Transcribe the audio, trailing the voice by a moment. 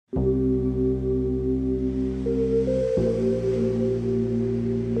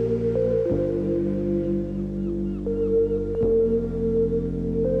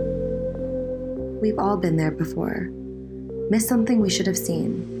we've all been there before. Missed something we should have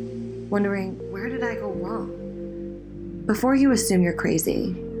seen. Wondering, where did I go wrong? Before you assume you're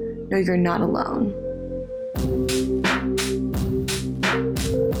crazy, know you're not alone.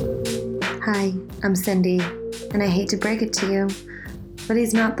 Hi, I'm Cindy, and I hate to break it to you, but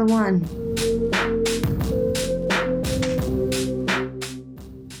he's not the one.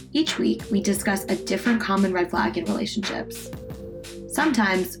 Each week, we discuss a different common red flag in relationships.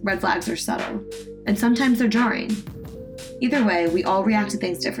 Sometimes red flags are subtle, and sometimes they're jarring. Either way, we all react to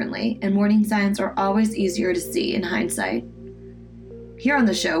things differently, and warning signs are always easier to see in hindsight. Here on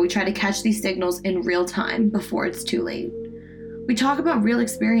the show, we try to catch these signals in real time before it's too late. We talk about real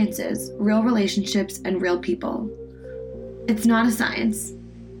experiences, real relationships, and real people. It's not a science,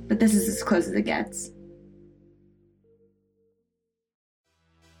 but this is as close as it gets.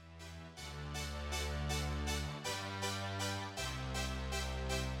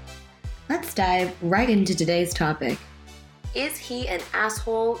 Let's dive right into today's topic. Is he an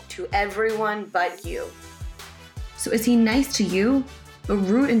asshole to everyone but you? So is he nice to you, but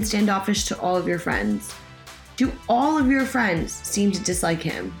rude and standoffish to all of your friends? Do all of your friends seem to dislike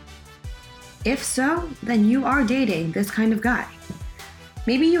him? If so, then you are dating this kind of guy.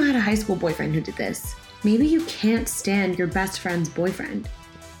 Maybe you had a high school boyfriend who did this. Maybe you can't stand your best friend's boyfriend.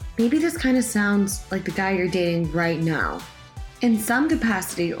 Maybe this kind of sounds like the guy you're dating right now. In some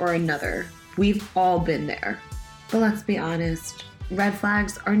capacity or another, we've all been there. But let's be honest, red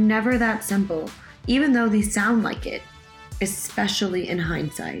flags are never that simple, even though they sound like it, especially in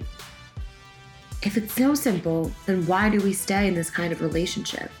hindsight. If it's so simple, then why do we stay in this kind of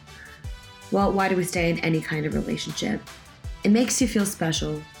relationship? Well, why do we stay in any kind of relationship? It makes you feel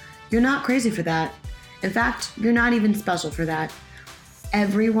special. You're not crazy for that. In fact, you're not even special for that.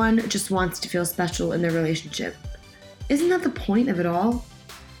 Everyone just wants to feel special in their relationship. Isn't that the point of it all?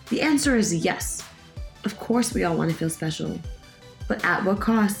 The answer is yes. Of course we all want to feel special. But at what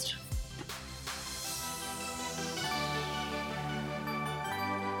cost?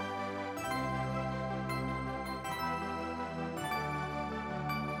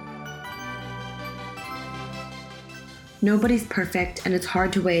 Nobody's perfect, and it's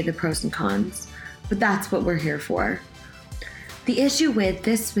hard to weigh the pros and cons, but that's what we're here for. The issue with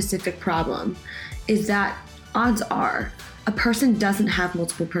this specific problem is that odds are a person doesn't have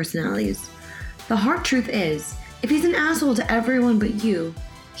multiple personalities. The hard truth is, if he's an asshole to everyone but you,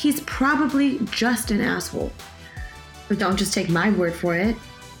 he's probably just an asshole. But don't just take my word for it.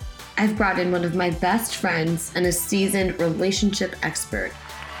 I've brought in one of my best friends and a seasoned relationship expert.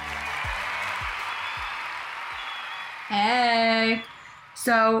 Hey.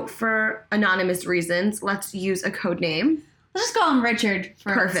 So, for anonymous reasons, let's use a code name. Let's just call him Richard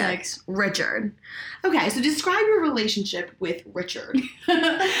for Perfect. sakes. Richard. Okay, so describe your relationship with Richard.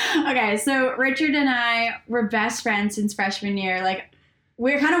 Okay, so Richard and I were best friends since freshman year. Like,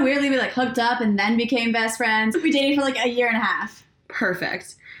 we're kind of weirdly, we hooked up and then became best friends. We dated for a year and a half.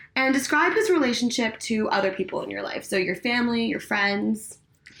 Perfect. And describe his relationship to other people in your life. So your family, your friends.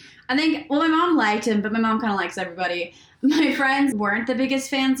 I think, my mom liked him, but my mom kind of likes everybody. My friends weren't the biggest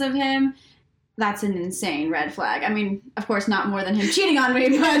fans of him. That's an insane red flag. I mean, of course, not more than him cheating on me,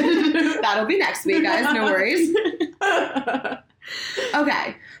 but... That'll be next week, guys. No worries.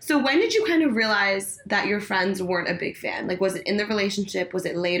 Okay. So when did you kind of realize that your friends weren't a big fan? Was it in the relationship? Was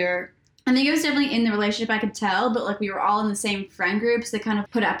it later? I think it was definitely in the relationship, I could tell, but we were all in the same friend groups that kind of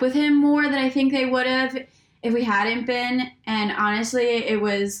put up with him more than I think they would have if we hadn't been. And honestly, it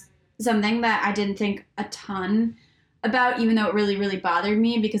was something that I didn't think a ton about, even though it really, really bothered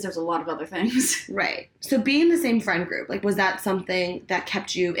me because there's a lot of other things. Right. So being in the same friend group, was that something that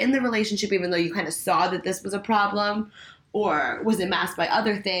kept you in the relationship even though you kind of saw that this was a problem? Or was it masked by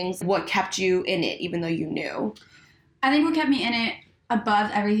other things? What kept you in it even though you knew? I think what kept me in it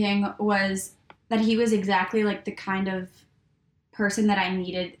above everything was that he was exactly the kind of person that I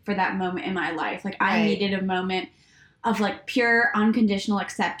needed for that moment in my life. I needed a moment of pure unconditional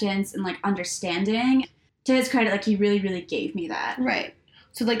acceptance and understanding. To his credit, he really, really gave me that. Right.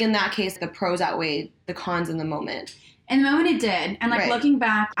 So, in that case, the pros outweighed the cons in the moment. In the moment, it did. And, looking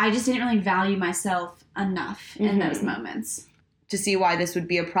back, I just didn't really value myself enough in those moments. To see why this would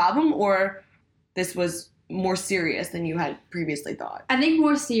be a problem, or this was more serious than you had previously thought? I think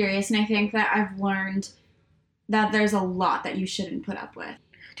more serious, and I think that I've learned that there's a lot that you shouldn't put up with.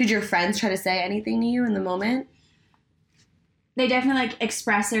 Did your friends try to say anything to you in the moment? They definitely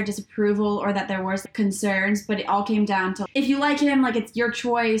expressed their disapproval or that there was concerns, but it all came down to if you like him, it's your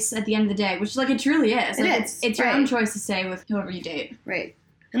choice at the end of the day, which it truly is. It is. It's your own choice to stay with whoever you date. Right.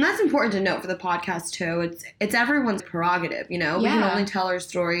 And that's important to note for the podcast, too. It's everyone's prerogative, you know? Yeah. We can only tell our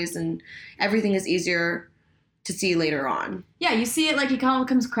stories, and everything is easier to see later on. Yeah, you see it like it kind of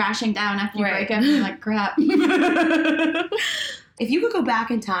comes crashing down after you break up, and you're like, crap. If you could go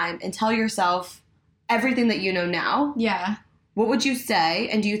back in time and tell yourself everything that you know now, yeah, what would you say?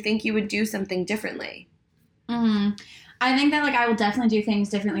 And do you think you would do something differently? I think that, like, I will definitely do things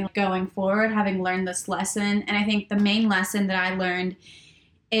differently going forward, having learned this lesson. And I think the main lesson that I learned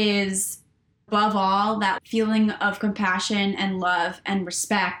is, above all, that feeling of compassion and love and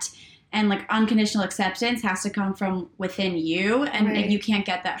respect and, like, unconditional acceptance has to come from within you, and Right. you can't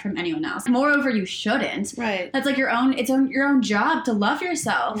get that from anyone else. Moreover, you shouldn't. Right. That's, like, your own job to love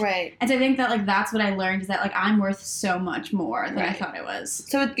yourself. Right. And so I think that, like, that's what I learned, is that, like, I'm worth so much more than I Right. thought I was.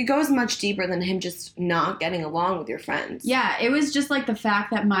 So it goes much deeper than him just not getting along with your friends. Yeah, it was just, like, the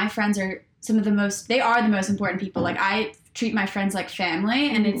fact that my friends are they are the most important people. Like, I treat my friends like family,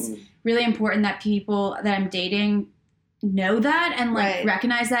 and it's really important that people that I'm dating know that and, like, Right.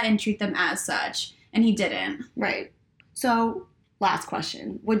 recognize that and treat them as such. And he didn't. Right. So, last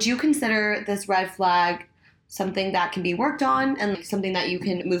question. Would you consider this red flag something that can be worked on and, like, something that you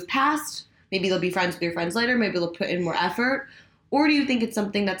can move past? Maybe they'll be friends with your friends later. Maybe they'll put in more effort. Or do you think it's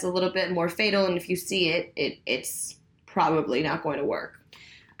something that's a little bit more fatal, and if you see it, it's probably not going to work?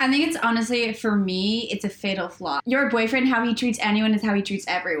 I think it's honestly, for me, it's a fatal flaw. Your boyfriend, how he treats anyone is how he treats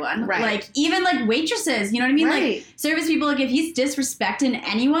everyone. Right. Like, even, like, waitresses, you know what I mean? Right. Like, service people, like, if he's disrespecting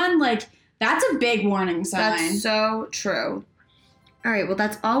anyone, like, that's a big warning sign. That's so true. All right, well,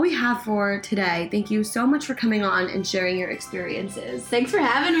 that's all we have for today. Thank you so much for coming on and sharing your experiences. Thanks for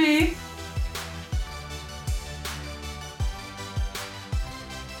having me.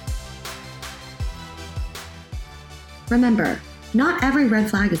 Remember, not every red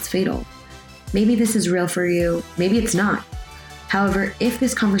flag is fatal. Maybe this is real for you, maybe it's not. However, if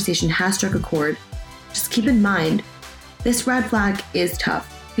this conversation has struck a chord, just keep in mind, this red flag is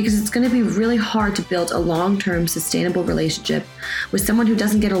tough because it's going to be really hard to build a long-term sustainable relationship with someone who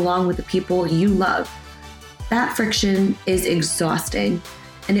doesn't get along with the people you love. That friction is exhausting,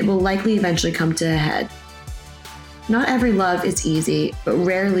 and it will likely eventually come to a head. Not every love is easy, but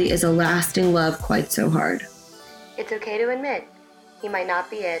rarely is a lasting love quite so hard. It's okay to admit, he might not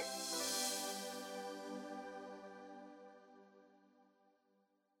be it.